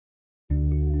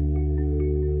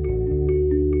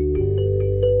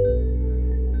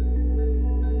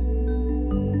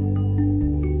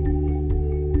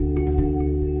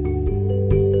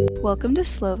Welcome to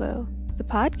Slovo, the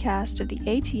podcast of the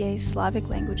ATA Slavic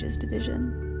Languages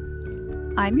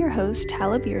Division. I'm your host,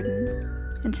 Hala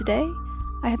Bearden, and today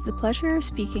I have the pleasure of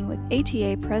speaking with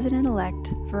ATA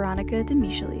President-elect Veronika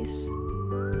Demichelis.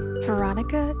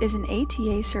 Veronika is an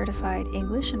ATA-certified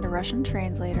English into Russian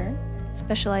translator,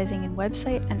 specializing in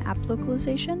website and app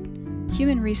localization,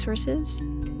 human resources,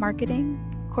 marketing,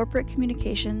 corporate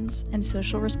communications, and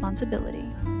social responsibility.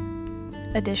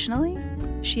 Additionally,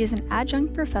 she is an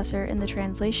adjunct professor in the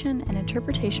Translation and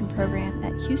Interpretation program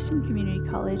at Houston Community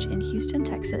College in Houston,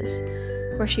 Texas,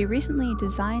 where she recently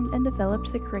designed and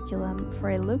developed the curriculum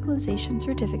for a localization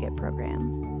certificate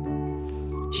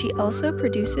program. She also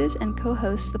produces and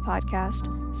co-hosts the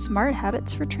podcast Smart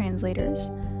Habits for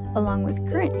Translators, along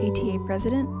with current ATA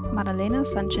President Madalena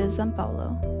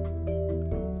Sanchez-Zampaulo.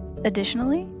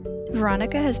 Additionally,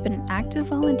 Veronika has been an active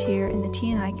volunteer in the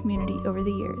T&I community over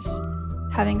the years,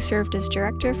 having served as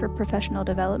Director for Professional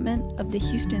Development of the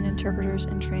Houston Interpreters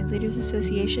and Translators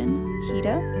Association,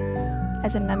 HITA,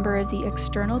 as a member of the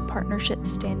External Partnership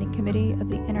Standing Committee of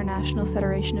the International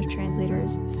Federation of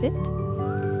Translators, FIT,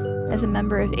 as a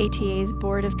member of ATA's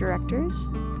Board of Directors,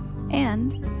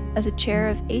 and as a chair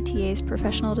of ATA's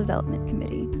Professional Development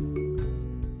Committee.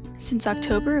 Since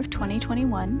October of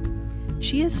 2021,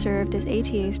 she has served as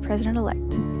ATA's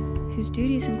President-elect, whose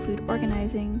duties include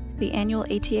organizing the annual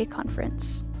ATA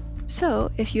conference.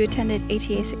 So, if you attended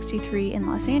ATA 63 in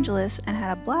Los Angeles and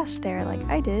had a blast there like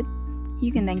I did,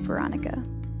 you can thank Veronika.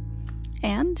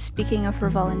 And speaking of her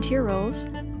volunteer roles,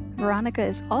 Veronika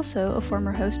is also a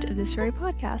former host of this very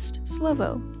podcast,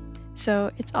 Slovo.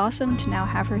 So it's awesome to now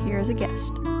have her here as a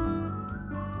guest.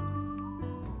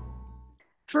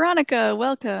 Veronika,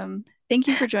 welcome. Thank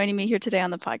you for joining me here today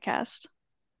on the podcast.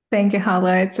 Thank you,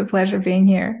 Hala. It's a pleasure being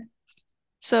here.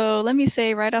 So let me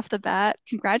say right off the bat,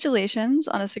 congratulations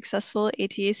on a successful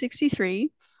ATA 63.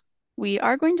 We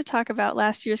are going to talk about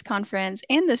last year's conference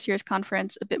and this year's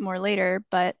conference a bit more later,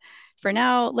 but for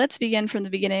now, let's begin from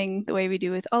the beginning, the way we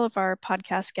do with all of our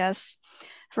podcast guests.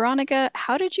 Veronika,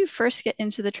 how did you first get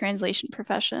into the translation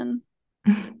profession?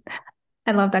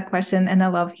 I love that question, and I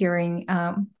love hearing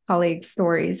colleagues'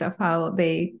 stories of how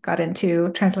they got into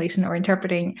translation or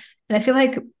interpreting. And I feel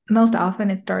like most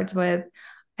often it starts with,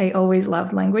 I always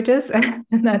loved languages, and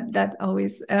that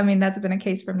always, that's been a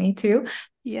case for me too.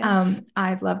 Yes.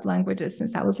 I've loved languages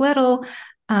since I was little.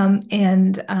 Therefore,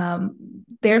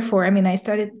 I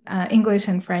started English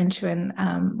and French when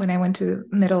I went to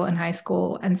middle and high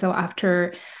school. And so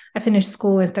after I finished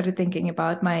school and started thinking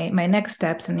about my next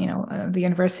steps and, the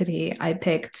university, I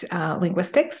picked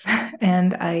linguistics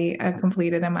and I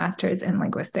completed a master's in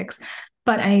linguistics.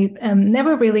 But I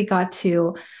never really got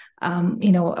to,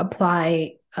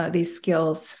 apply these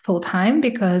skills full time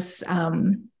because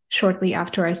shortly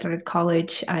after I started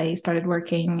college, I started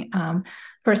working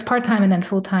first part-time and then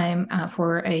full-time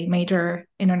for a major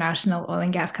international oil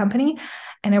and gas company.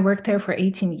 And I worked there for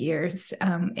 18 years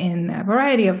in a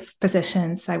variety of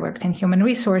positions. I worked in human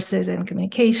resources and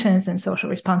communications and social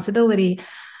responsibility.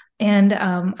 And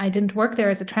I didn't work there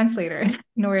as a translator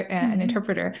nor an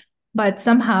interpreter, but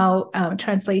somehow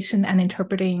translation and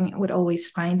interpreting would always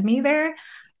find me there.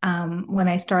 When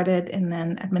I started in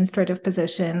an administrative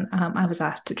position, I was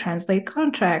asked to translate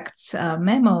contracts,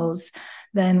 memos.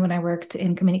 Then when I worked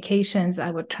in communications,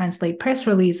 I would translate press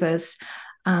releases.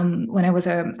 When I was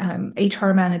a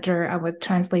HR manager, I would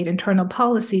translate internal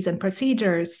policies and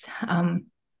procedures. I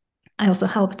also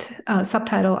helped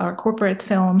subtitle our corporate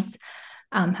films,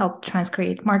 helped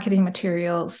transcribe marketing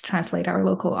materials, translate our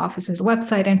local office's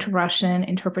website into Russian,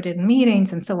 interpreted in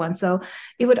meetings, and so on. So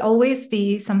it would always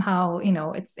be somehow,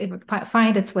 it would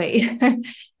find its way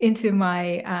into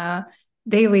my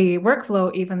daily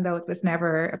workflow, even though it was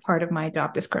never a part of my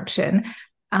job description.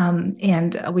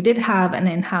 And we did have an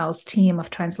in-house team of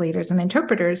translators and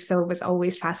interpreters, so it was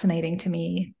always fascinating to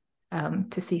me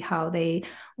to see how they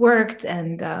worked.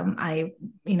 And I,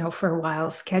 for a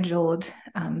while scheduled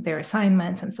their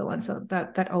assignments and so on. So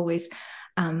that always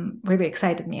really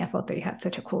excited me. I thought they had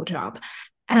such a cool job.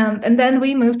 And then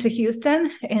we moved to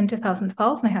Houston in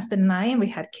 2012, my husband and I, and we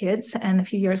had kids. And a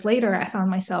few years later, I found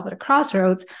myself at a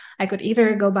crossroads. I could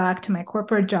either go back to my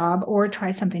corporate job or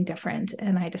try something different.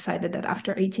 And I decided that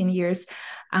after 18 years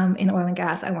in oil and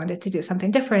gas, I wanted to do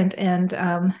something different.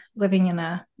 And living in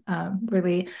a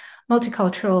really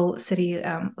multicultural city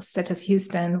such as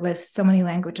Houston with so many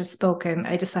languages spoken,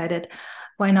 I decided,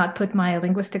 why not put my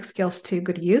linguistic skills to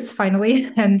good use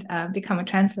finally and become a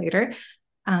translator.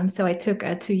 So I took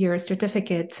a 2-year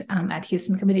certificate at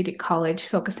Houston Community College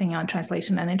focusing on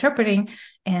translation and interpreting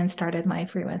and started my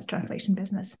freelance translation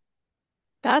business.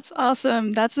 That's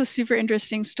awesome. That's a super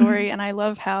interesting story. And I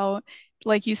love how,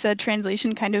 like you said,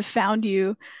 translation kind of found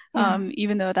you, Yeah.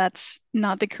 even though that's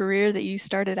not the career that you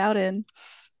started out in.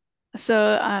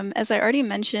 So, as I already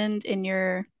mentioned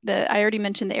I already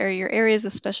mentioned your areas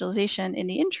of specialization in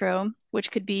the intro,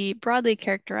 which could be broadly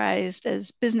characterized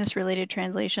as business related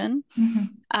translation.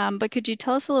 Mhm. But could you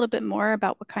tell us a little bit more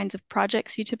about what kinds of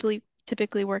projects you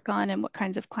typically work on and what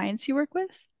kinds of clients you work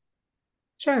with?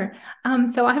 Sure.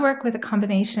 So I work with a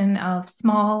combination of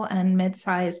small and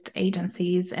mid-sized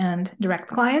agencies and direct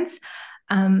clients.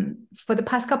 For the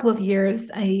past couple of years,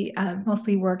 I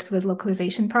mostly worked with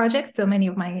localization projects. So many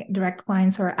of my direct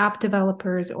clients are app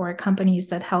developers or companies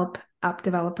that help app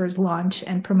developers launch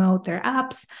and promote their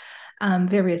apps,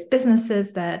 various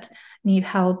businesses that need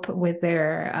help with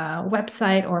their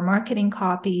website or marketing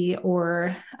copy,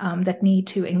 or that need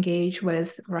to engage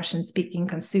with Russian speaking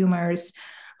consumers,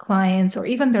 clients, or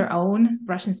even their own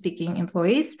Russian speaking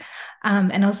employees,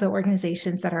 and also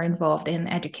organizations that are involved in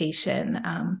education,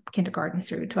 kindergarten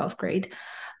through 12th grade.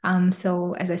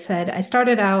 So, as I said, I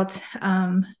started out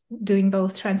doing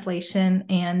both translation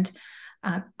and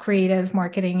creative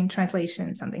marketing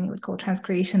translation, something you would call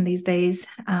transcreation these days,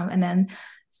 and then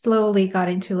slowly got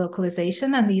into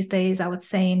localization. And these days, I would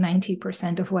say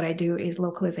 90% of what I do is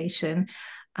localization.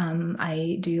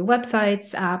 I do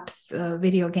websites, apps,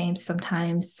 video games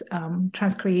sometimes,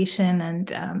 transcreation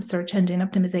and search engine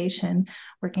optimization,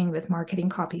 working with marketing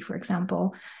copy, for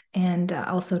example, and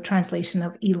also translation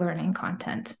of e-learning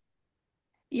content.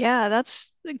 Yeah,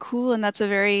 that's cool. And that's a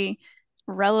very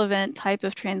relevant type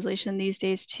of translation these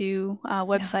days to Yeah.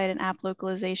 website and app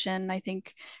localization. I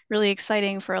think really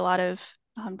exciting for a lot of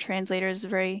translators, a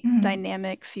very Mhm.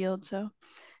 dynamic field. So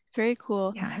very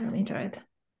cool. Yeah, I really enjoy it.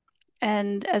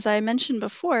 And as I mentioned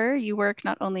before, you work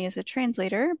not only as a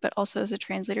translator, but also as a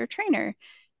translator trainer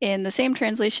in the same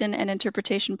translation and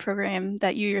interpretation program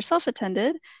that you yourself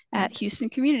attended at Right. Houston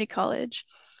Community College.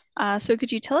 So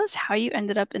could you tell us how you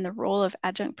ended up in the role of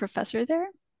adjunct professor there?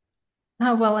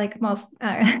 Well, like most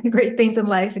great things in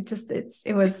life,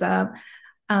 it was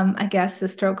I guess a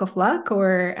stroke of luck,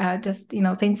 or just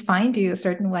things find you a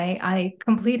certain way. I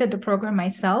completed the program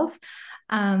myself,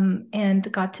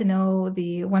 and got to know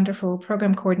the wonderful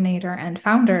program coordinator and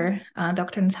founder,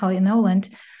 Dr. Natalia Noland.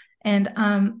 And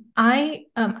I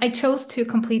chose to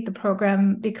complete the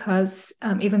program because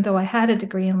even though I had a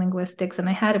degree in linguistics and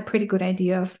I had a pretty good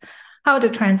idea of how to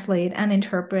translate and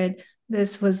interpret,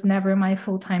 this was never my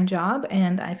full-time job,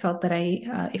 and I felt that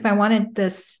if I wanted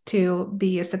this to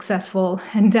be a successful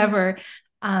endeavor,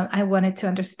 I wanted to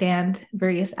understand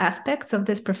various aspects of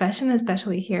this profession,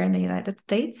 especially here in the United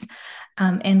States,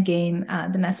 and gain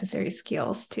the necessary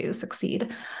skills to succeed.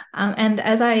 And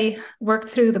as I worked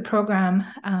through the program,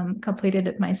 completed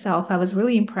it myself, I was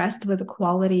really impressed with the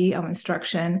quality of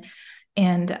instruction.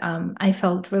 And I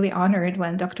felt really honored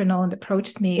when Dr. Noland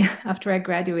approached me after I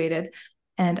graduated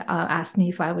and asked me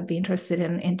if I would be interested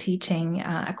in teaching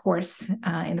a course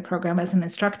in the program as an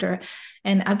instructor.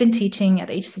 And I've been teaching at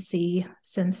HCC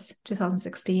since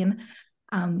 2016.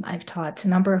 I've taught a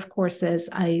number of courses.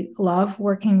 I love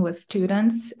working with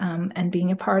students and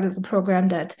being a part of the program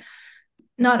that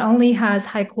not only has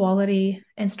high quality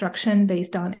instruction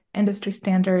based on industry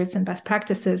standards and best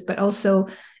practices, but also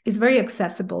is very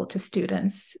accessible to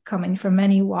students coming from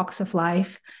many walks of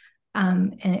life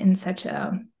in such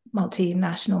a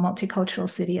multinational, multicultural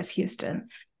city as Houston.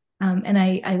 And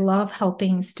I love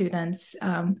helping students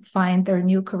find their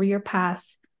new career path,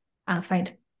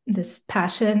 find this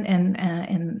passion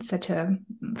in such a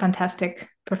fantastic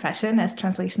profession as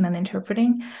translation and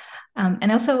interpreting.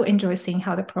 And also enjoy seeing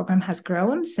how the program has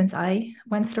grown since I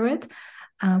went through it.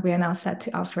 We are now set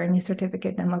to offer a new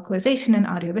certificate in localization and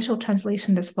audiovisual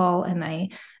translation this fall, and I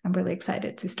am really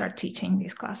excited to start teaching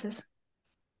these classes.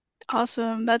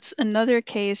 Awesome. That's another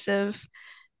case of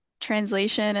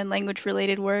translation and language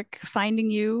related work finding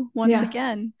you once Yeah,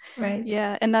 again. right.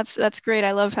 Yeah, and that's great.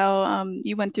 I love how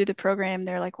you went through the program.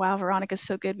 They're like, wow, Veronica's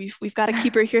so good. We've got to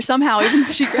keep her here somehow, even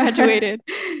though she graduated.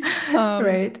 Um,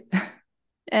 Right.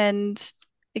 and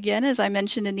again, as I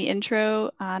mentioned in the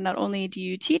intro, not only do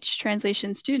you teach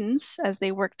translation students as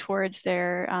they work towards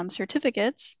their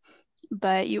certificates,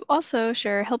 but you also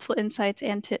share helpful insights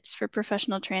and tips for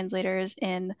professional translators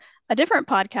in a different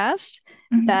podcast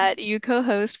Mhm. that you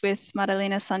co-host with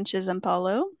Marilena Sanchez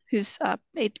Zampalo, who's a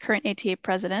current ATA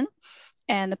president.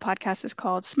 And the podcast is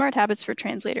called Smart Habits for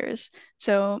Translators.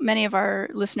 So many of our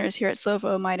listeners here at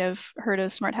Slovo might have heard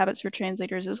of Smart Habits for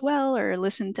Translators as well, or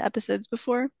listened to episodes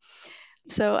before.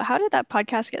 So how did that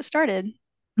podcast get started?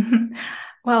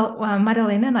 Well,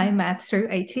 Madalena and I met through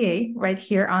ATA right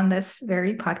here on this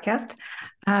very podcast.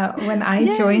 When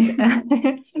I joined,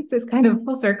 it's kind of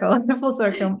full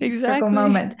circle Exactly.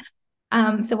 moment.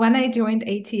 So when I joined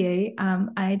ATA,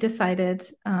 I decided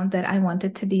that I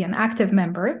wanted to be an active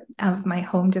member of my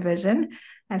home division,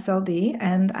 SLD,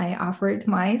 and I offered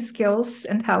my skills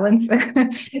and talents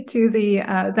to the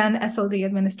then SLD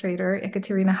administrator,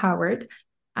 Ekaterina Howard.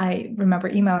 I remember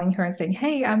emailing her and saying,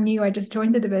 "Hey, I'm new. I just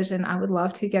joined the division. I would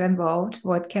love to get involved.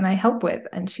 What can I help with?"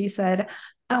 And she said,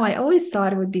 "Oh, I always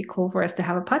thought it would be cool for us to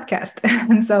have a podcast."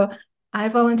 And so I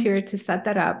volunteered to set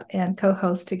that up and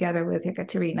co-host together with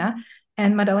Ekaterina.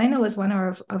 And Madalena was one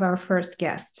of our first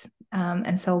guests.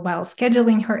 And so while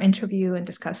scheduling her interview and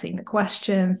discussing the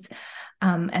questions,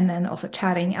 and then also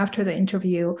chatting after the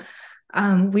interview,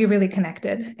 we really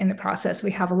connected in the process.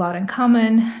 We have a lot in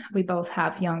common. We both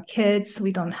have young kids.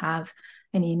 We don't have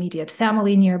any immediate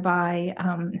family nearby.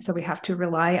 So we have to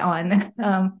rely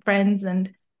on friends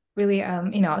and really,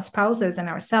 spouses and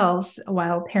ourselves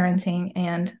while parenting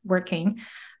and working.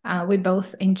 We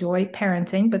both enjoy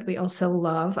parenting, but we also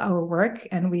love our work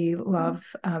and we love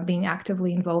being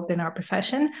actively involved in our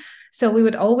profession. So we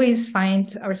would always find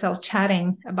ourselves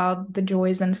chatting about the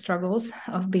joys and struggles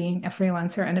of being a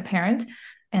freelancer and a parent,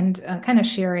 and kind of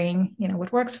sharing,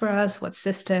 what works for us, what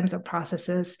systems or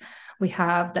processes we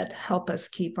have that help us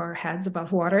keep our heads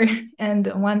above water. And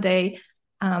one day,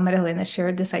 Madalena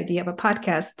shared this idea of a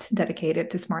podcast dedicated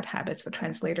to smart habits for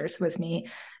translators with me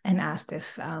and asked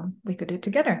if we could do it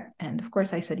together. And of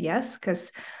course, I said yes,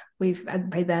 because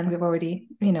by then we've already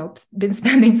been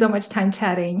spending so much time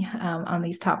chatting on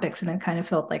these topics, and it kind of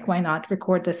felt like, why not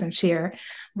record this and share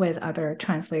with other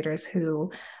translators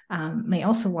who may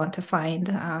also want to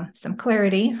find some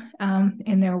clarity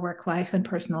in their work life and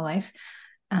personal life.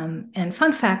 And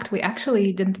fun fact, we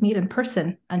actually didn't meet in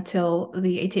person until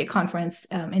the ATA conference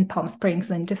in Palm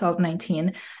Springs in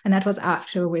 2019. And that was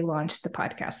after we launched the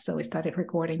podcast. So we started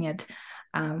recording it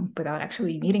without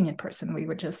actually meeting in person. We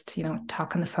would just,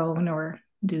 talk on the phone or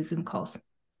do Zoom calls.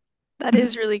 That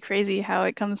is really crazy how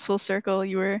it comes full circle.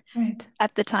 You were Right.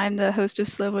 at the time the host of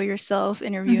Slovo yourself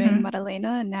interviewing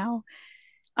Madalena, and now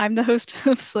I'm the host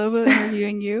of Slovo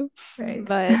interviewing you. Right.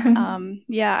 But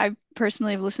yeah, I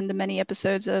personally have listened to many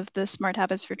episodes of the Smart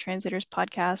Habits for Translators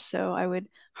podcast, so I would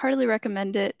heartily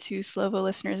recommend it to Slovo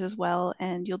listeners as well.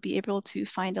 And you'll be able to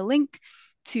find a link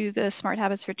to the Smart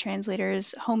Habits for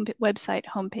Translators website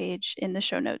homepage in the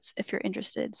show notes if you're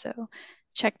interested. So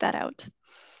check that out.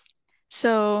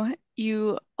 So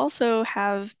you also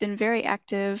have been very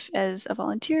active as a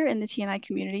volunteer in the TNI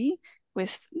community,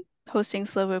 with hosting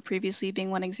Slovo previously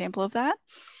being one example of that.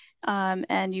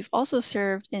 And you've also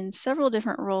served in several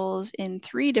different roles in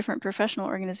 3 different professional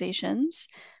organizations,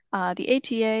 the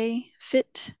ATA,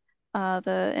 FIT,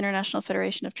 the International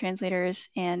Federation of Translators,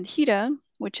 and HITA,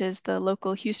 which is the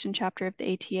local Houston chapter of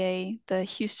the ATA, the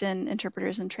Houston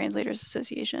Interpreters and Translators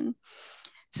Association.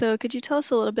 So could you tell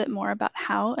us a little bit more about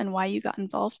how and why you got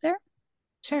involved there?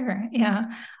 Sure. Yeah.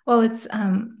 Well, it's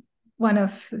one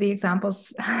of the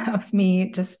examples of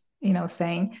me just,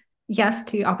 saying yes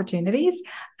to opportunities.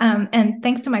 And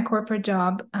thanks to my corporate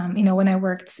job, when I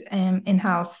worked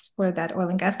in-house for that oil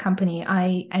and gas company,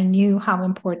 I knew how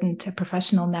important a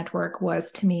professional network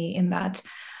was to me in that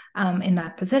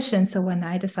position. So when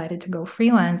I decided to go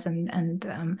freelance and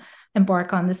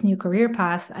embark on this new career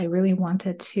path, I really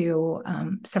wanted to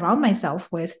surround myself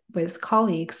with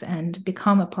colleagues and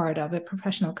become a part of a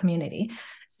professional community.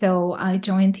 So I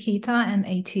joined HITA and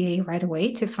ATA right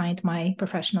away to find my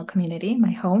professional community,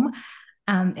 my home.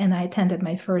 And I attended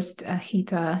my first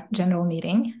HITA general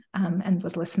meeting and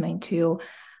was listening to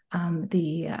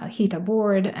the HITA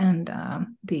board and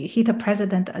the HITA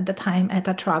president at the time,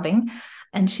 Etta Traubing.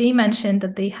 And she mentioned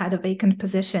that they had a vacant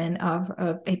position of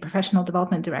a professional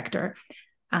development director,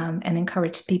 and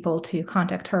encouraged people to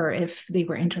contact her if they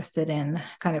were interested in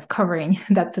kind of covering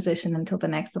that position until the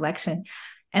next election.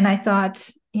 And I thought,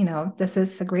 this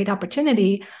is a great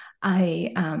opportunity.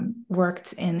 I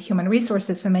worked in human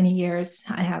resources for many years.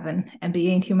 I have an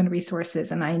MBA in human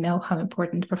resources, and I know how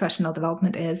important professional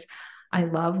development is. I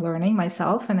love learning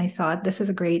myself, and I thought this is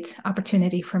a great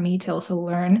opportunity for me to also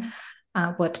learn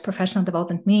what professional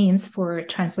development means for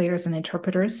translators and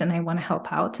interpreters, and I want to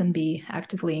help out and be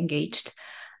actively engaged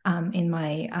in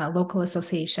my local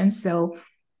association. So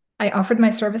I offered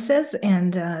my services,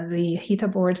 and the HITA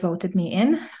board voted me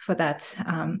in for that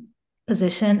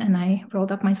position, and I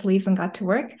rolled up my sleeves and got to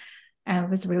work. It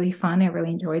was really fun. I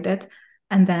really enjoyed it.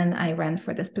 And then I ran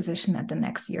for this position at the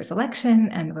next year's election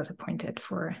and was appointed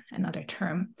for another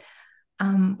term.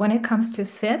 When it comes to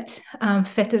FIT,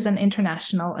 FIT is an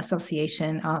international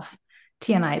association of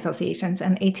TNI associations,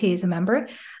 and ATA is a member.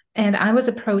 And I was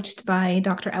approached by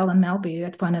Dr. Alan Melby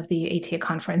at one of the ATA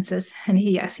conferences. And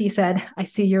he said, I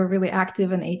see you're really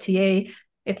active in ATA.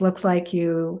 It looks like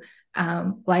you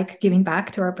like giving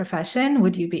back to our profession.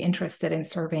 Would you be interested in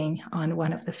serving on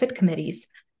one of the FIT committees?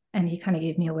 And he kind of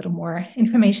gave me a little more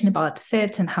information about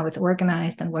FIT and how it's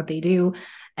organized and what they do.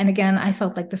 And again, I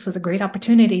felt like this was a great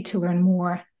opportunity to learn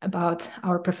more about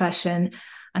our profession,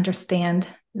 understand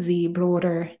the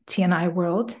broader TNI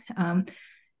world,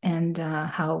 and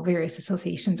how various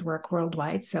associations work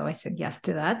worldwide. So I said yes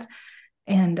to that.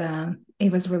 And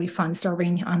it was really fun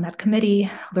serving on that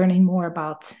committee, learning more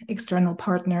about external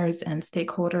partners and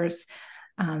stakeholders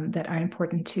that are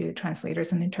important to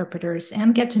translators and interpreters,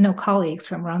 and get to know colleagues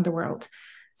from around the world.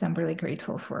 So I'm really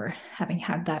grateful for having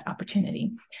had that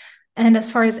opportunity. And as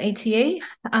far as ATA,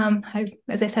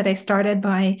 as I said, I started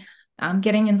by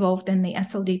getting involved in the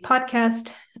SLD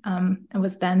podcast. I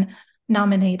was then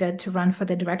nominated to run for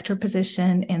the director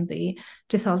position in the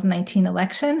 2019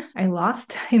 election. I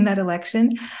lost in that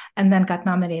election, and then got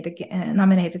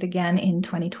nominated again in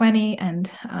 2020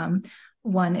 and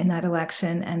won in that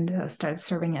election, and started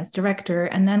serving as director,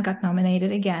 and then got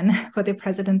nominated again for the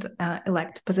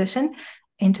president-elect position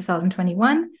in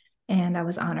 2021. And I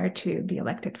was honored to be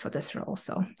elected for this role.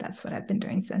 So that's what I've been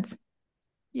doing since.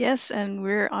 Yes, and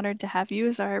we're honored to have you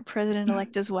as our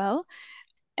president-elect as well.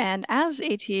 And as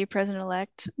ATA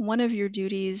president-elect, one of your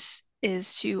duties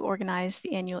is to organize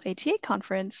the annual ATA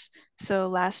conference. So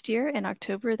last year in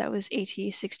October, that was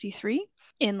ATA 63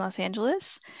 in Los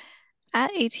Angeles.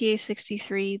 At ATA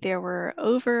 63, there were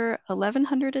over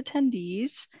 1,100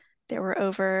 attendees. There were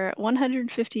over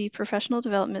 150 professional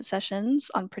development sessions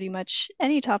on pretty much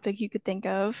any topic you could think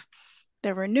of.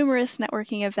 There were numerous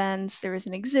networking events. There was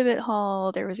an exhibit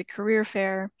hall. There was a career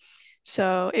fair.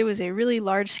 So it was a really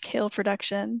large-scale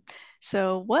production.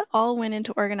 So what all went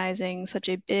into organizing such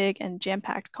a big and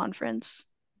jam-packed conference?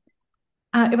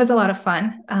 It was a lot of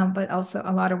fun, but also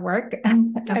a lot of work,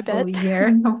 a full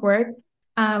year of work.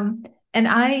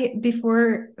 And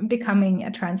before becoming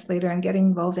a translator and getting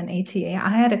involved in ATA, I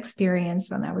had experience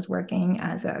when I was working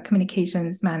as a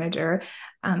communications manager,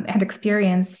 had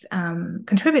experience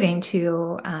contributing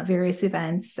to various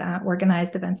events,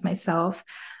 organized events myself,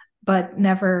 but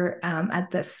never at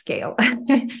this scale.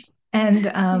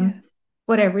 And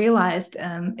what I realized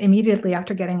immediately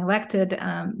after getting elected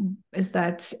is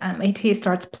that ATA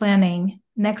starts planning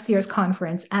next year's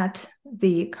conference at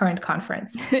the current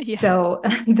conference. So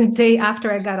the day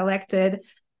after I got elected,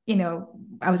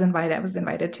 I was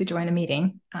invited to join a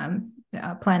meeting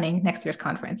planning next year's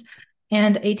conference.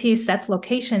 And ATA sets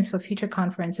locations for future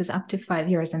conferences up to 5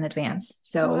 years in advance.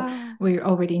 So we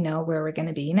already know where we're going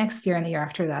to be next year and the year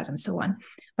after that and so on.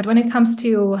 But when it comes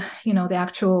to, the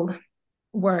actual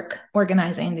work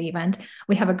organizing the event,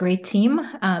 we have a great team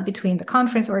between the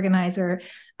conference organizer,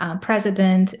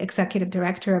 president, executive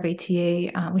director of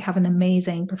ATA. We have an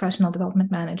amazing professional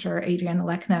development manager, Adrienne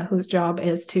Lekna, whose job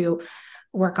is to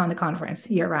work on the conference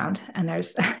year round. And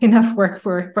there's enough work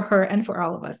for her and for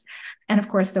all of us. And of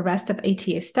course, the rest of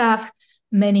ATA staff,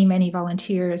 many, many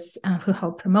volunteers who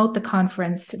help promote the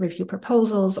conference, review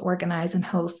proposals, organize and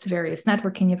host various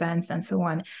networking events, and so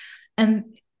on.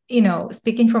 And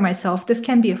speaking for myself, this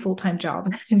can be a full-time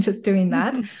job in just doing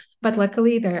that. But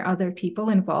luckily, there are other people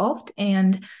involved,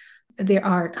 and there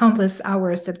are countless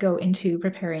hours that go into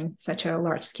preparing such a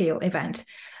large-scale event.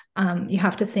 You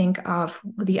have to think of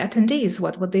the attendees.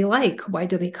 What would they like? Why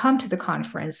do they come to the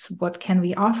conference? What can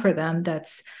we offer them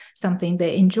that's something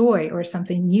they enjoy or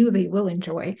something new they will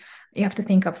enjoy? You have to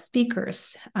think of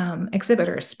speakers,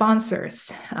 exhibitors,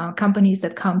 sponsors, companies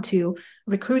that come to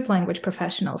recruit language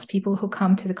professionals, people who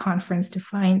come to the conference to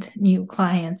find new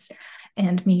clients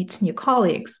and meet new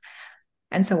colleagues,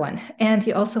 and so on. And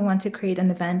you also want to create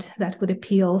an event that would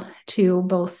appeal to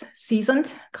both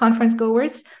seasoned conference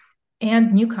goers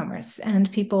and newcomers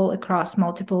and people across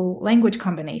multiple language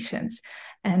combinations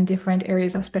and different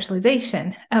areas of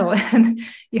specialization. And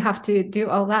you have to do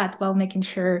all that while making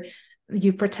sure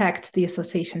you protect the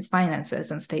association's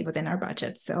finances and stay within our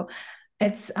budget. So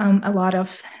it's a lot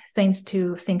of things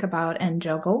to think about and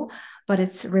juggle, but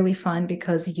it's really fun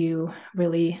because you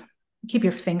really keep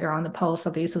your finger on the pulse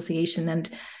of the association, and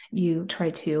you try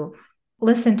to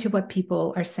listen to what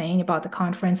people are saying about the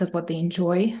conference and what they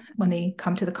enjoy when they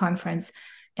come to the conference.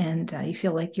 And you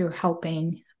feel like you're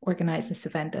helping organize this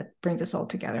event that brings us all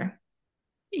together.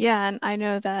 Yeah, and I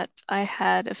know that I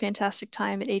had a fantastic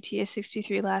time at ATA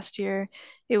 63 last year.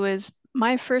 It was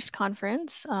my first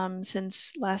conference,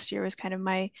 since last year was kind of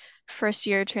my first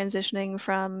year transitioning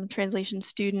from translation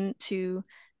student to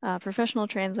professional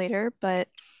translator. But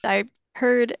I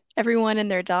heard everyone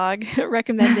and their dog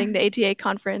recommending the ATA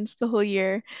conference the whole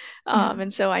year. Yeah.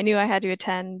 And so I knew I had to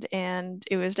attend, and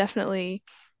it was definitely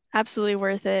absolutely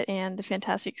worth it and a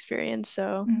fantastic experience.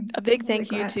 So a big I'm really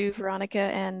thank you glad. to Veronica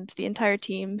and the entire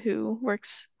team who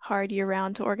works hard year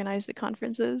round to organize the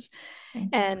conferences.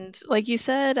 Thank you. And like you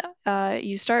said,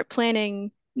 you start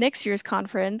planning next year's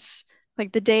conference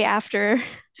like the day after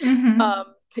Hmm. um,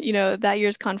 that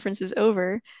year's conference is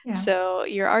over. Yeah. So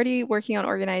you're already working on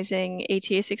organizing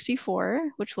ATA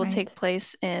 64, which will Right. take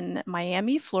place in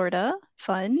Miami, Florida,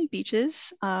 fun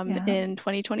beaches, Yeah. in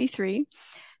 2023.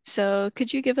 So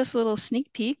could you give us a little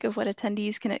sneak peek of what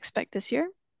attendees can expect this year?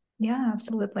 Yeah,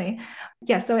 absolutely.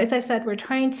 Yeah, so as I said, we're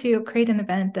trying to create an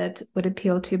event that would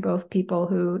appeal to both people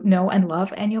who know and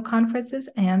love annual conferences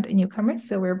and newcomers.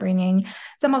 So we're bringing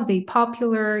some of the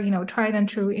popular, tried and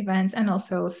true events and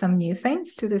also some new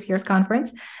things to this year's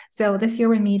conference. So this year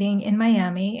we're meeting in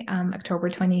Miami, October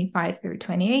 25th through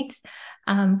 28th.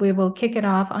 We will kick it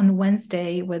off on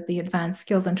Wednesday with the advanced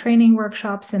skills and training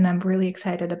workshops, and I'm really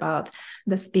excited about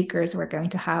the speakers we're going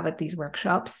to have at these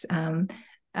workshops.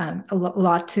 A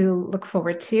lot to look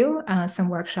forward to, some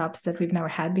workshops that we've never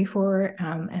had before,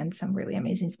 and some really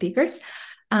amazing speakers.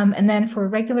 And then for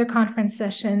regular conference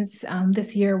sessions,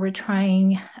 this year we're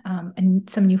trying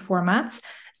some new formats.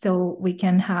 So we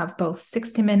can have both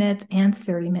 60-minute and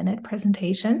 30-minute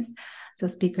presentations. So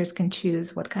speakers can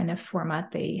choose what kind of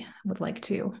format they would like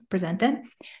to present in.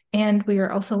 And we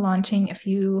are also launching a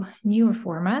few newer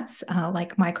formats,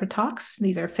 like micro talks.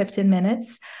 These are 15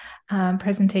 minutes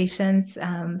presentations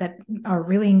that are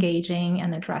really engaging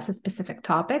and address a specific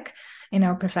topic in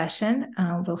our profession.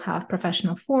 We'll have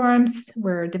professional forums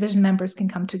where division members can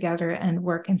come together and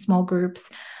work in small groups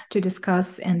to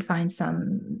discuss and find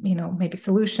some, maybe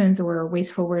solutions or ways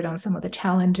forward on some of the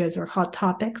challenges or hot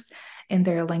topics in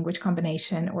their language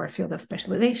combination or field of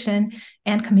specialization,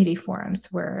 and committee forums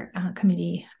where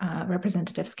committee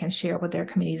representatives can share what their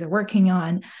committees are working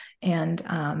on, and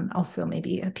also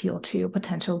maybe appeal to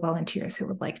potential volunteers who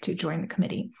would like to join the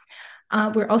committee.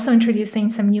 We're also introducing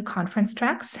some new conference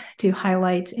tracks to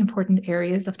highlight important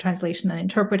areas of translation and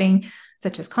interpreting,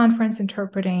 such as conference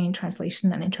interpreting,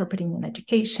 translation and interpreting in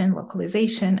education,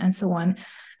 localization, and so on,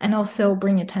 and also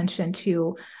bring attention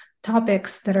to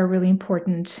topics that are really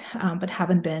important, but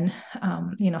haven't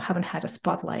had a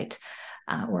spotlight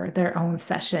or their own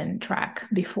session track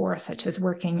before, such as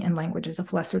working in languages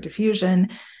of lesser diffusion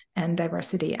and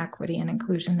diversity, equity, and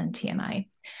inclusion in TNI.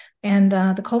 And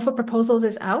the call for proposals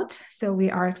is out. So we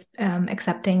are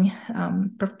accepting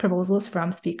proposals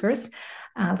from speakers.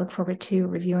 Look forward to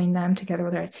reviewing them together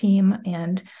with our team.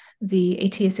 And the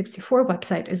ATA 64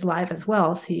 website is live as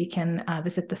well. So you can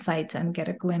visit the site and get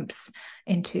a glimpse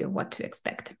into what to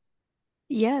expect.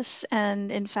 Yes,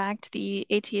 and in fact, the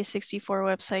ATA 64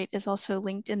 website is also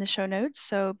linked in the show notes,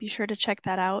 so be sure to check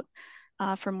that out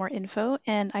for more info.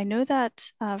 And I know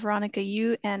that Veronica,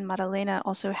 you and Madalena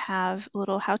also have a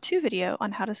little how-to video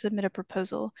on how to submit a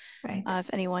proposal. Right. If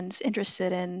anyone's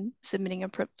interested in submitting a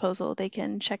proposal, they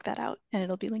can check that out, and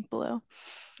it'll be linked below.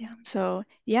 Yeah. So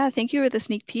yeah, thank you for the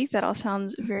sneak peek. That all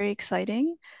sounds very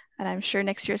exciting. And I'm sure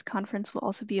next year's conference will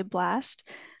also be a blast.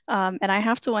 And I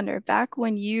have to wonder, back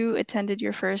when you attended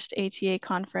your first ATA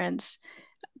conference,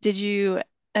 did you,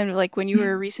 and like when you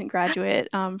were a recent graduate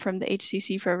from the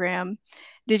HCC program,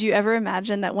 did you ever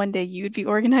imagine that one day you'd be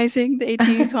organizing the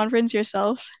ATA conference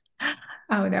yourself?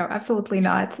 Oh no, absolutely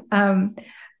not.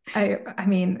 I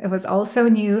mean, it was all so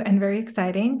new and very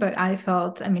exciting, but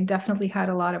definitely had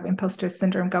a lot of imposter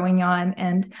syndrome going on.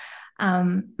 And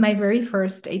my very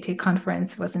first AT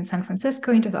conference was in San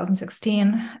Francisco in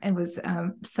 2016. It was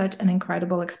such an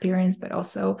incredible experience, but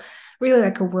also really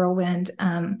like a whirlwind.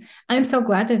 I'm so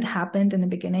glad that it happened in the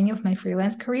beginning of my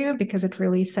freelance career because it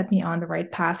really set me on the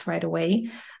right path right away.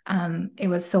 It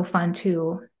was so fun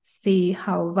to see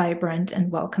how vibrant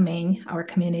and welcoming our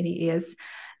community is.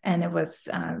 And it was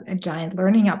a giant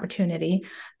learning opportunity.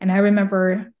 And I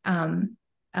remember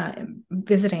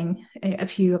visiting a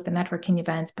few of the networking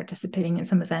events, participating in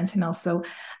some events, and also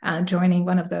joining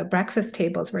one of the breakfast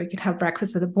tables where you could have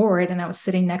breakfast with a board. And I was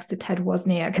sitting next to Ted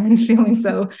Wozniak and feeling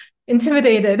so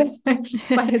intimidated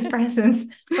by his presence.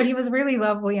 But he was really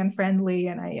lovely and friendly.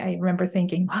 And I remember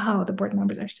thinking, wow, the board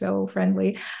members are so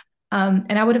friendly.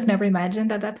 And I would have never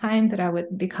imagined at that time that I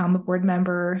would become a board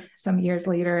member some years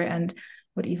later and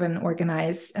would even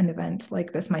organize an event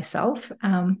like this myself.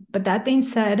 But that being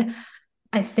said,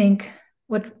 I think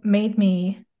what made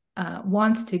me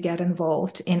want to get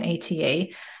involved in ATA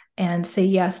and say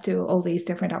yes to all these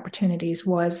different opportunities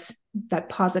was that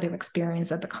positive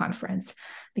experience at the conference,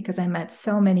 because I met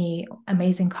so many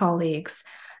amazing colleagues,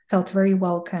 felt very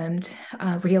welcomed,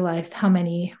 realized how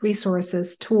many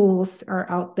resources, tools are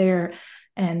out there,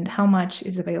 and how much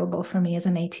is available for me as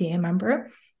an ATA member.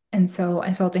 And so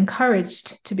I felt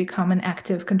encouraged to become an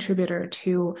active contributor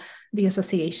to the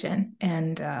association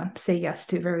and say yes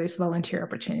to various volunteer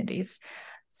opportunities.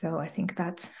 So I think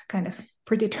that's kind of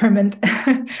predetermined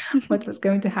what was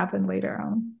going to happen later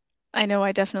on. I know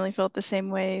I definitely felt the same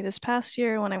way this past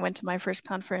year when I went to my first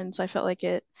conference. I felt like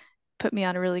it put me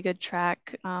on a really good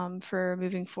track for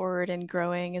moving forward and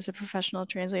growing as a professional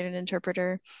translator and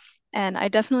interpreter. And I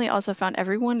definitely also found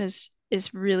everyone is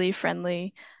really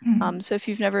friendly. So if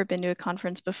you've never been to a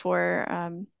conference before,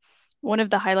 one of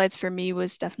the highlights for me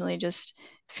was definitely just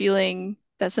feeling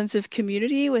that sense of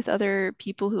community with other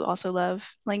people who also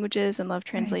love languages and love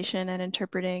translation and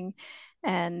interpreting.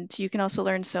 And you can also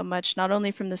learn so much, not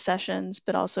only from the sessions,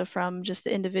 but also from just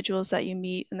the individuals that you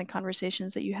meet and the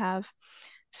conversations that you have.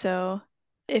 So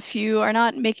if you are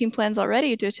not making plans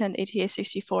already to attend ATA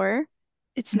 64,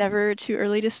 it's never too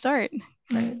early to start.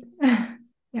 Right. Yeah,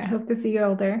 I hope to see you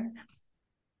all there.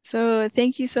 So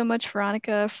thank you so much,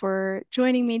 Veronica, for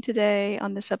joining me today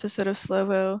on this episode of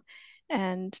Slovo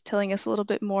and telling us a little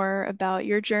bit more about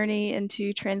your journey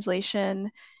into translation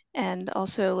and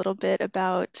also a little bit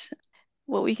about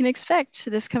what we can expect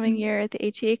this coming year at the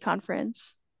ATA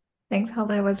conference. Thanks,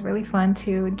 Hulda. It was really fun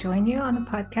to join you on the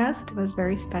podcast. It was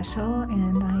very special,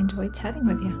 and I enjoyed chatting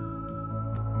with you.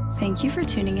 Thank you for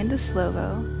tuning into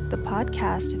Slovo, the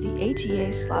podcast of the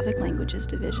ATA Slavic Languages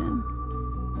Division.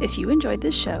 If you enjoyed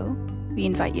this show, we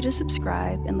invite you to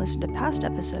subscribe and listen to past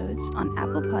episodes on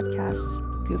Apple Podcasts,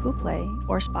 Google Play,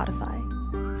 or Spotify.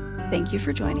 Thank you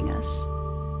for joining us.